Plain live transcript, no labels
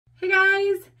Hey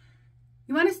guys,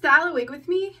 you want to style a wig with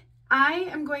me? I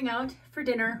am going out for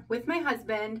dinner with my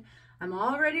husband. I'm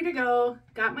all ready to go,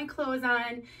 got my clothes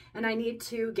on, and I need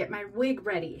to get my wig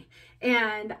ready.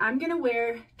 And I'm gonna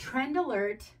wear Trend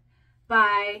Alert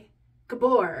by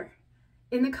Gabor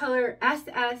in the color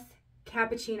SS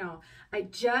Cappuccino. I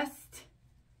just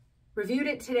reviewed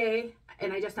it today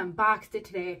and I just unboxed it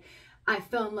today. I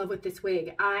fell in love with this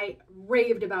wig. I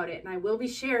raved about it, and I will be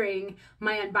sharing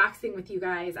my unboxing with you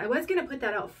guys. I was gonna put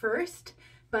that out first,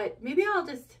 but maybe I'll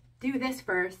just do this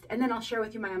first and then I'll share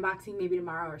with you my unboxing maybe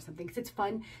tomorrow or something, because it's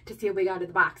fun to see a wig out of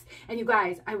the box. And you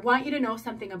guys, I want you to know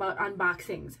something about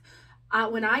unboxings.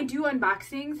 When I do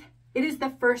unboxings, it is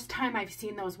the first time I've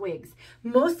seen those wigs.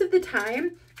 Most of the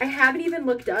time, I haven't even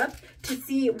looked up to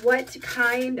see what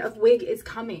kind of wig is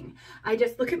coming. I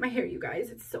just look at my hair, you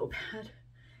guys. It's so bad.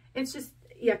 It's just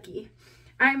yucky.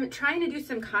 I'm trying to do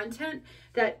some content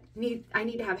that I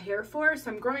need to have hair for,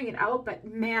 so I'm growing it out, but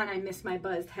man, I miss my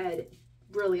buzzed head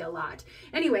really a lot.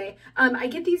 Anyway, I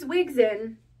get these wigs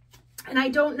in, and I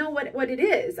don't know what it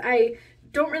is. I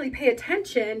don't really pay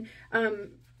attention.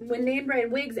 When Name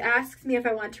Brand Wigs asks me if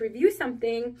I want to review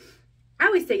something, I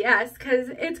always say yes, because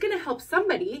it's going to help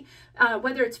somebody,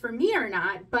 whether it's for me or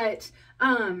not, but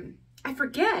I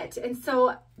forget. And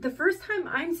so the first time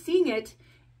I'm seeing it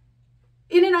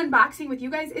in an unboxing with you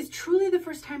guys is truly the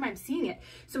first time I'm seeing it.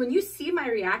 So when you see my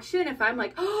reaction, if I'm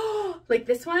like, oh, like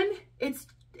this one, it's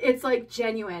like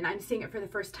genuine. I'm seeing it for the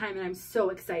first time and I'm so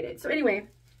excited. So anyway,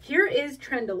 here is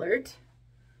Trend Alert.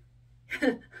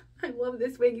 I love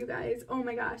this wig, you guys. Oh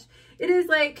my gosh. It is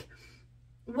like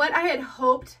what I had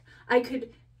hoped I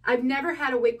could. I've never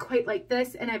had a wig quite like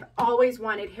this, and I've always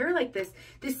wanted hair like this.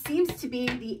 This seems to be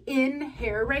the in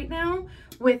hair right now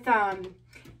with,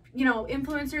 you know,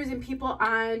 influencers and people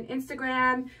on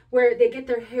Instagram where they get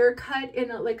their hair cut in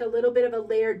like a little bit of a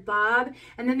layered bob,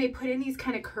 and then they put in these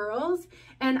kind of curls.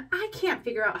 And I can't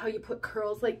figure out how you put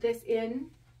curls like this in.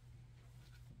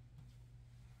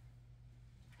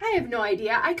 I have no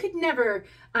idea. I could never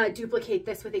duplicate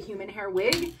this with a human hair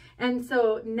wig. And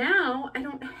so now I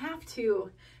don't have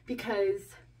to, because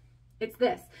it's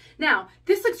this. Now,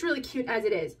 this looks really cute as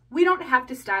it is. We don't have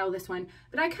to style this one,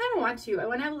 but I kind of want to. I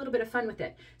want to have a little bit of fun with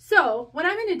it. So what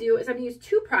I'm going to do is I'm going to use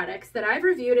two products that I've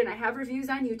reviewed, and I have reviews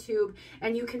on YouTube,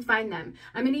 and you can find them.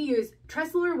 I'm going to use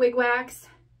Tressler Wig Wax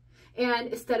and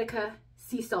Estetica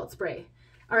Sea Salt Spray.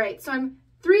 All right, so I'm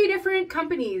three different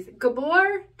companies: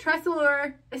 Gabor,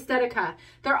 Tressler, Estetica.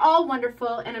 They're all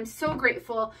wonderful, and I'm so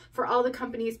grateful for all the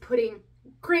companies putting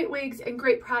great wigs and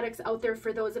great products out there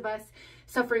for those of us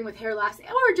suffering with hair loss,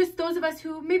 or just those of us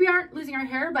who maybe aren't losing our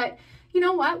hair, but you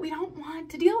know what? We don't want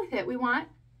to deal with it. We want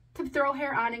to throw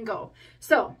hair on and go.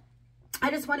 So I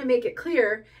just want to make it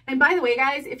clear. And by the way,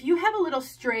 guys, if you have a little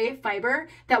stray fiber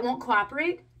that won't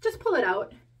cooperate, just pull it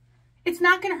out. It's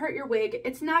not going to hurt your wig.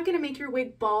 It's not going to make your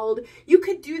wig bald. You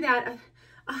could do that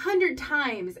 100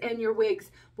 times and your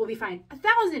wigs will be fine.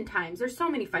 1,000 times. There's so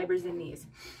many fibers in these.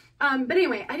 But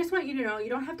anyway, I just want you to know you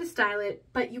don't have to style it,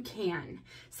 but you can.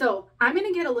 So I'm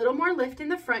going to get a little more lift in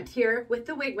the front here with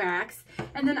the wig wax,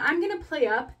 and then I'm going to play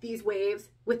up these waves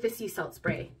with the sea salt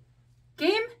spray.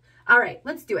 Game? All right,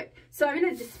 let's do it. So I'm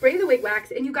going to just spray the wig wax,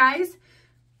 and you guys,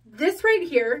 this right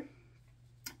here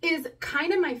is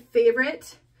kind of my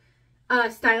favorite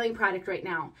styling product right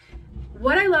now.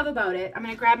 What I love about it, I'm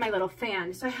going to grab my little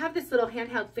fan. So I have this little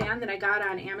handheld fan that I got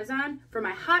on Amazon for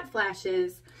my hot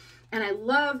flashes, and I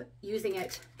love using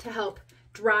it to help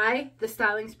dry the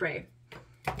styling spray.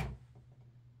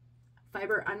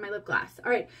 Fiber on my lip gloss. All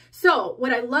right, so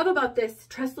what I love about this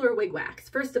Tressler Wig Wax,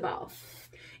 first of all,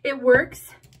 it works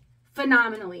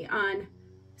phenomenally on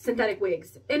synthetic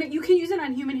wigs. And you can use it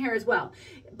on human hair as well,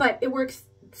 but it works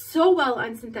so well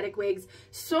on synthetic wigs.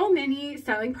 So many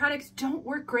styling products don't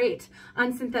work great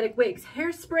on synthetic wigs.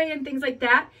 Hairspray and things like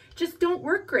that just don't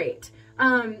work great.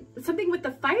 Something with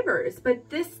the fibers, but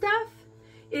this stuff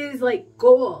is like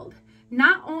gold.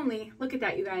 Not only, look at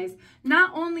that, you guys,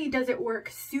 not only does it work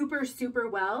super, super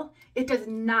well, it does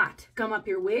not gum up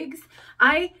your wigs.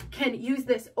 I can use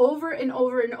this over and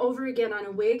over and over again on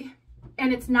a wig,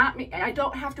 and it's not, I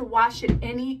don't have to wash it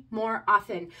any more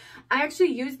often. I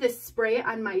actually use this spray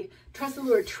on my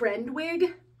Tressler Trend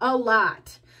wig a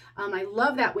lot. I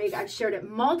love that wig. I've shared it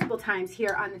multiple times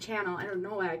here on the channel. I don't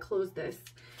know why I closed this.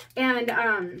 And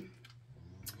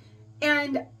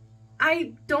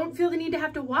I don't feel the need to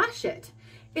have to wash it.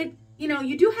 You know,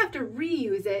 you do have to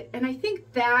reuse it. And I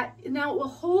think that now it will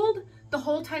hold the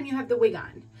whole time you have the wig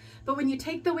on. but when you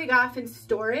take the wig off and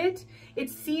store it, it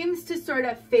seems to sort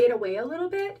of fade away a little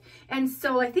bit. And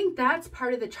so I think that's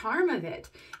part of the charm of it.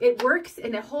 It works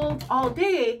and it holds all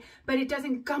day, but it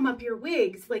doesn't gum up your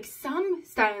wigs like some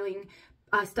styling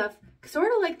stuff,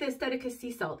 sort of like the Aesthetica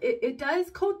sea salt. It does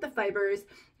coat the fibers,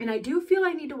 and I do feel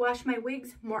I need to wash my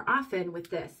wigs more often with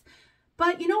this.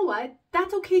 But you know what?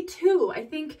 That's okay too. I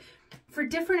think for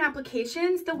different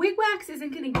applications, the wig wax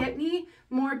isn't going to get me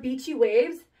more beachy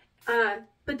waves,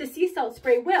 but the sea salt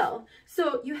spray will.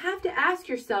 So you have to ask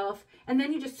yourself, and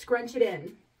then you just scrunch it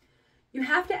in. You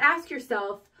have to ask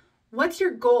yourself, what's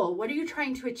your goal? What are you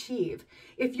trying to achieve?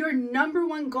 If your number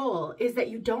one goal is that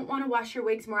you don't want to wash your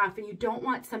wigs more often, you don't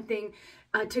want something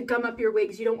to gum up your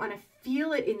wigs, you don't want to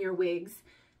feel it in your wigs,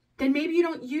 then maybe you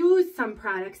don't use some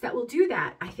products that will do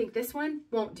that. I think this one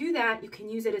won't do that. You can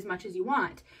use it as much as you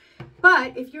want.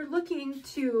 But if you're looking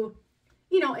to,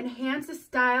 you know, enhance a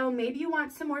style, maybe you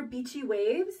want some more beachy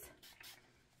waves,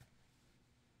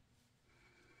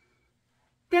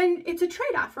 then it's a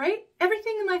trade-off, right?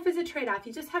 Everything in life is a trade-off.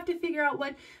 You just have to figure out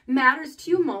what matters to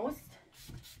you most.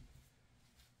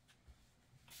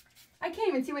 I can't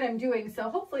even see what I'm doing, so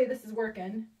hopefully this is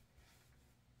working.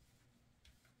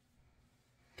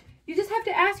 You just have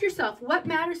to ask yourself what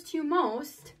matters to you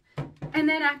most and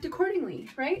then act accordingly,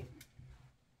 right?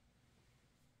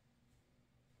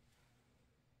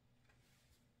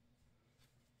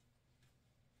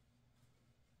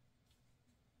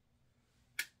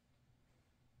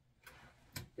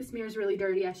 This mirror is really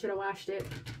dirty. I should have washed it.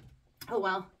 Oh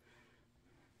well.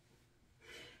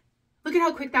 Look at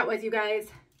how quick that was, you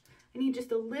guys. I need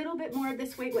just a little bit more of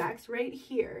this wig wax right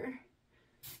here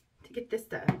to get this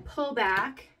to pull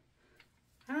back.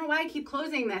 I don't know why I keep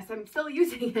closing this. I'm still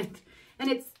using it.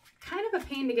 And it's kind of a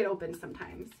pain to get open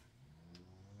sometimes.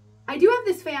 I do have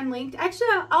this fan linked. Actually,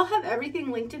 I'll have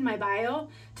everything linked in my bio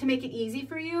to make it easy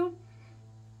for you.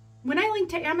 When I link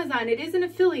to Amazon, it is an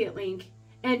affiliate link.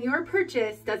 And your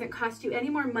purchase doesn't cost you any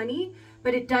more money,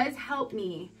 but it does help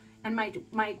me and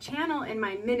my channel and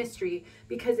my ministry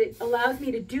because it allows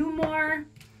me to do more.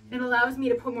 It allows me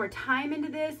to put more time into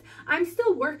this. I'm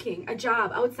still working a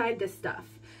job outside this stuff.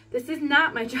 This is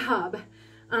not my job.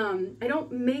 I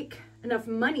don't make enough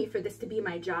money for this to be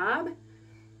my job,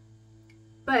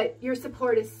 but your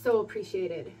support is so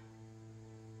appreciated.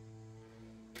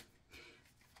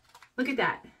 Look at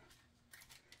that.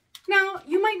 Now,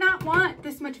 you might not want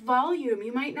this much volume.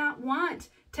 You might not want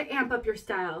to amp up your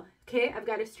style. Okay, I've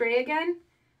got to stray again.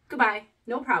 Goodbye,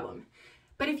 no problem.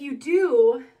 But if you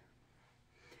do,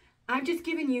 I've just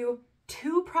given you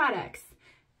 2 products.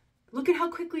 Look at how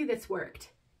quickly this worked.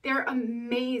 They're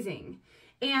amazing.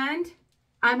 And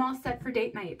I'm all set for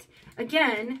date night.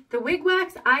 Again, the wig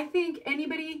wax, I think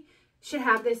anybody should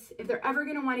have this if they're ever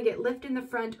going to want to get lift in the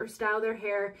front or style their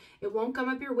hair. It won't gum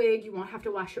up your wig. You won't have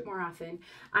to wash it more often.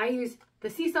 I use the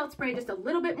sea salt spray just a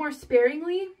little bit more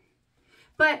sparingly,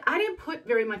 but I didn't put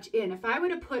very much in. If I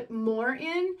would have put more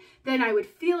in, then I would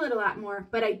feel it a lot more,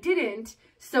 but I didn't.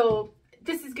 So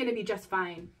this is going to be just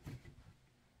fine.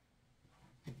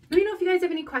 Let me know if you guys have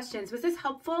any questions. Was this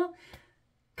helpful?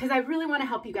 Because I really want to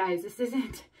help you guys. This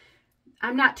isn't,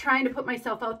 I'm not trying to put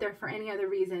myself out there for any other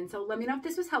reason. So let me know if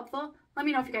this was helpful. Let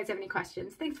me know if you guys have any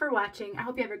questions. Thanks for watching. I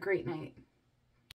hope you have a great night.